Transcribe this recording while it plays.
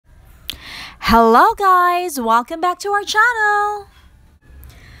Hello guys! Welcome back to our channel!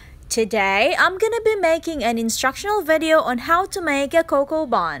 Today, I'm gonna be making an instructional video on how to make a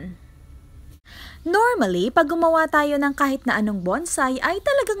Cocobon. Normally, pag gumawa tayo ng kahit na anong bonsai ay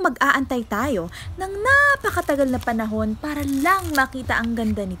talagang mag-aantay tayo ng napakatagal na panahon para lang makita ang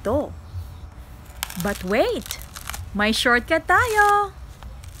ganda nito. But wait! May shortcut tayo!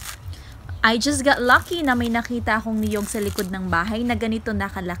 I just got lucky na may nakita akong niyog sa likod ng bahay na ganito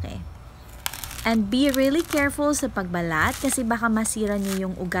nakalaki. And be really careful sa pagbalat kasi baka masira niyo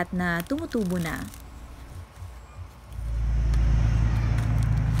yung ugat na tumutubo na.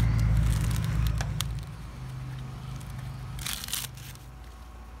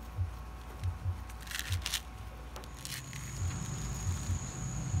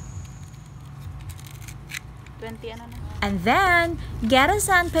 And then, get a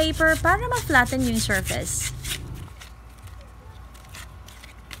sandpaper para ma-flatten yung surface.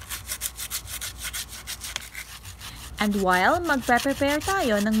 And while magpe-prepare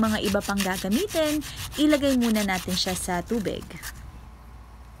tayo ng mga iba pang gagamitin, ilagay muna natin siya sa tubig.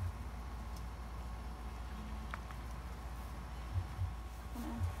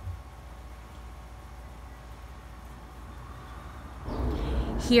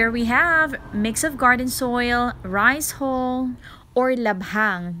 Here we have mix of garden soil, rice hull, or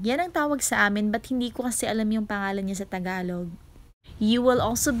labhang. Yan ang tawag sa amin, but hindi ko kasi alam yung pangalan niya sa Tagalog. You will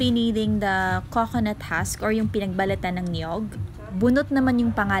also be needing the coconut husk or yung pinagbalatan ng niyog. Bunot naman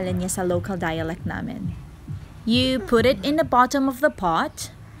yung pangalan niya sa local dialect namin. You put it in the bottom of the pot.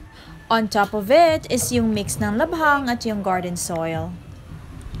 On top of it is yung mix ng labhang at yung garden soil.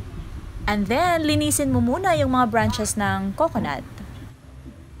 And then, linisin mo muna yung mga branches ng coconut.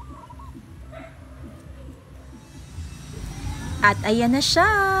 At ayan na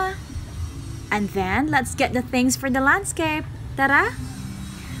siya! And then, let's get the things for the landscape. Tara!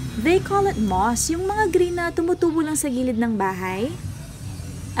 They call it moss, yung mga green na tumutubo lang sa gilid ng bahay.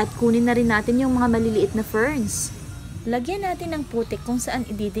 At kunin na rin natin yung mga maliliit na ferns. Lagyan natin ng putik kung saan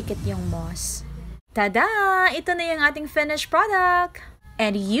ididikit yung moss. Tada! Ito na yung ating finished product!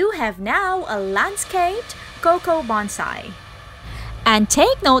 And you have now a landscaped Cocobon bonsai. And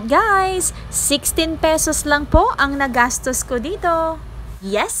take note guys, 16 pesos lang po ang nagastos ko dito.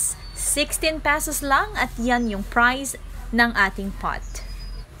 Yes, 16 pesos lang at yan yung price ng ating pot.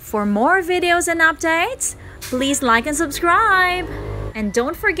 For more videos and updates, please like and subscribe. And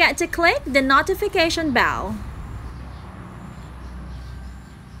don't forget to click the notification bell.